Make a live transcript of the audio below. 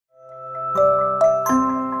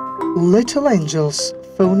Little Angels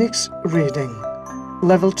Phonics Reading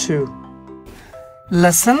Level 2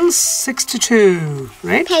 Lesson 62,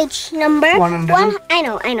 right? Page number 100. I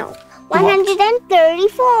know.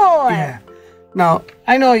 134. Yeah. Now,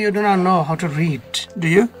 I know you do not know how to read, do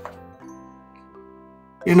you?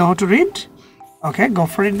 You know how to read? Okay, go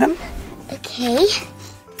for it then. Okay.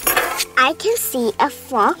 I can see a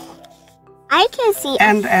fox. I can see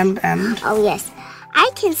And. Oh, yes. I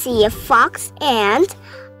can see a fox and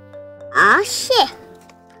a sheep.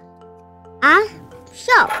 A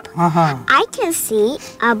shop. I can see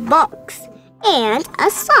a box and a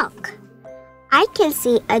sock. I can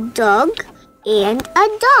see a dog and a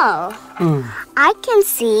doll. I can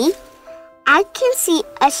see a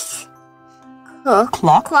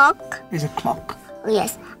clock. Is a clock. Oh,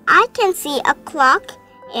 yes. I can see a clock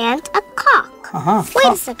and a cock.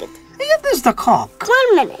 Wait a second. Yeah, this is the cock.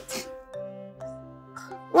 1 minute.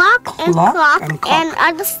 Clock and cock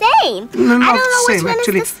are the same. No, not I don't know the which same. one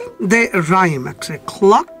Actually, is the same. they rhyme. Actually,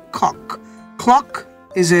 clock, cock. Clock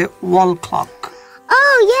is a wall clock.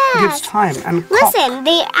 Oh, yeah. Gives time. And cock. Listen,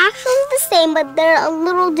 they're actually the same, but they're a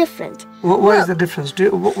little different. What is the difference?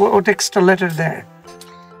 What extra letter there?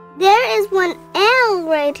 There is one L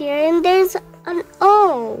right here, and there's an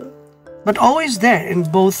O. But O is there in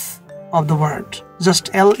both of the words. Just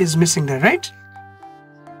L is missing there, right?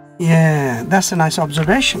 Yeah, that's a nice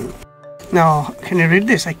observation. Now, can you read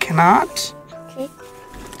this? I cannot. Okay.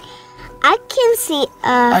 I can see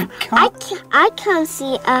a. I can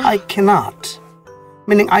see a. I cannot.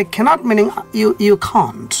 Meaning I cannot, meaning you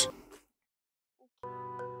can't.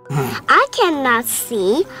 I cannot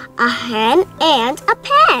see a hen and a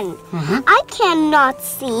pen. I cannot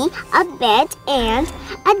see a bed and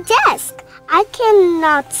a desk. I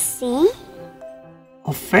cannot see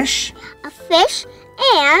A fish.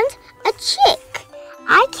 And a chick.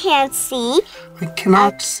 I can't see. I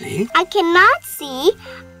cannot see. I cannot see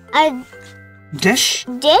a Dish.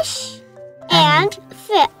 and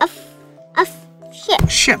a ship.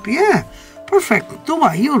 Ship, yeah. Perfect.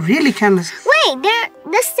 Dua, you really can. Wait, they're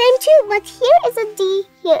the same too, but here is a D,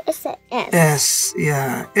 here is a S. S,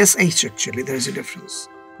 yeah. SH actually, there's a difference.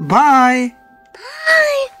 Bye.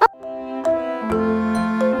 Bye.